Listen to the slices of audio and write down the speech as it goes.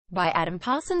By Adam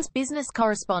Parsons, business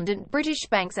correspondent. British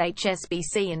banks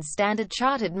HSBC and Standard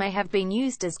Chartered may have been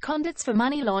used as conduits for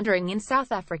money laundering in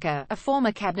South Africa, a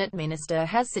former cabinet minister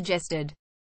has suggested.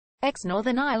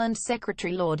 Ex-Northern Ireland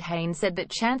Secretary Lord Hayne said that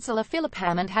Chancellor Philip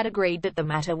Hammond had agreed that the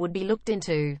matter would be looked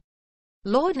into.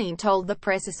 Lord Hayne told the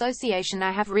Press Association,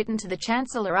 "I have written to the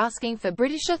Chancellor asking for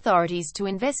British authorities to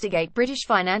investigate British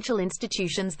financial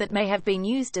institutions that may have been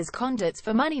used as conduits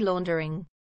for money laundering."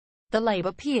 The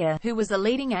Labour peer, who was a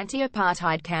leading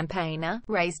anti-apartheid campaigner,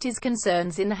 raised his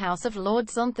concerns in the House of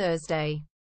Lords on Thursday.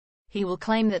 He will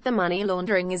claim that the money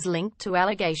laundering is linked to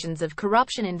allegations of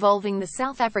corruption involving the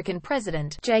South African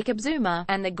president, Jacob Zuma,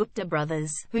 and the Gupta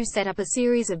brothers, who set up a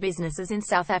series of businesses in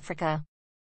South Africa.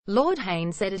 Lord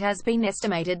Hayne said it has been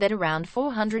estimated that around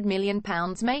 £400 million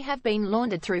may have been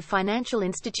laundered through financial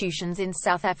institutions in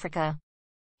South Africa.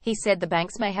 He said the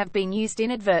banks may have been used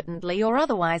inadvertently or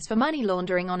otherwise for money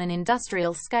laundering on an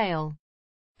industrial scale.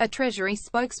 A Treasury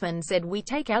spokesman said, "We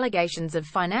take allegations of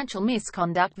financial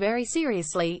misconduct very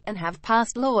seriously, and have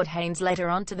passed Lord Hayne's letter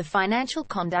on to the Financial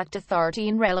Conduct Authority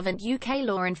and relevant UK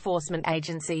law enforcement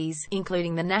agencies,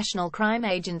 including the National Crime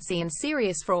Agency and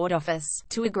Serious Fraud Office,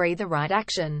 to agree the right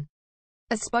action."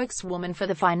 A spokeswoman for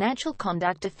the Financial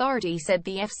Conduct Authority said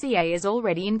the FCA is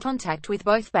already in contact with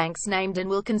both banks named and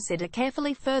will consider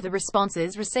carefully further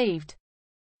responses received.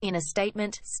 In a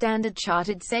statement, Standard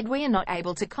Chartered said, "We are not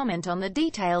able to comment on the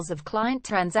details of client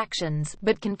transactions,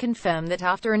 but can confirm that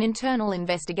after an internal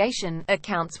investigation,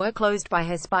 accounts were closed by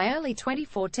HES by early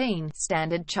 2014.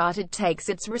 Standard Chartered takes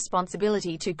its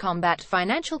responsibility to combat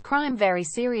financial crime very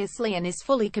seriously and is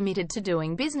fully committed to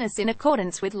doing business in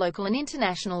accordance with local and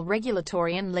international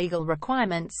regulatory and legal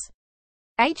requirements."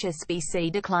 HSBC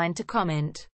declined to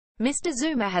comment. Mr.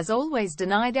 Zuma has always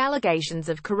denied allegations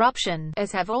of corruption,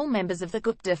 as have all members of the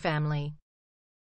Gupta family.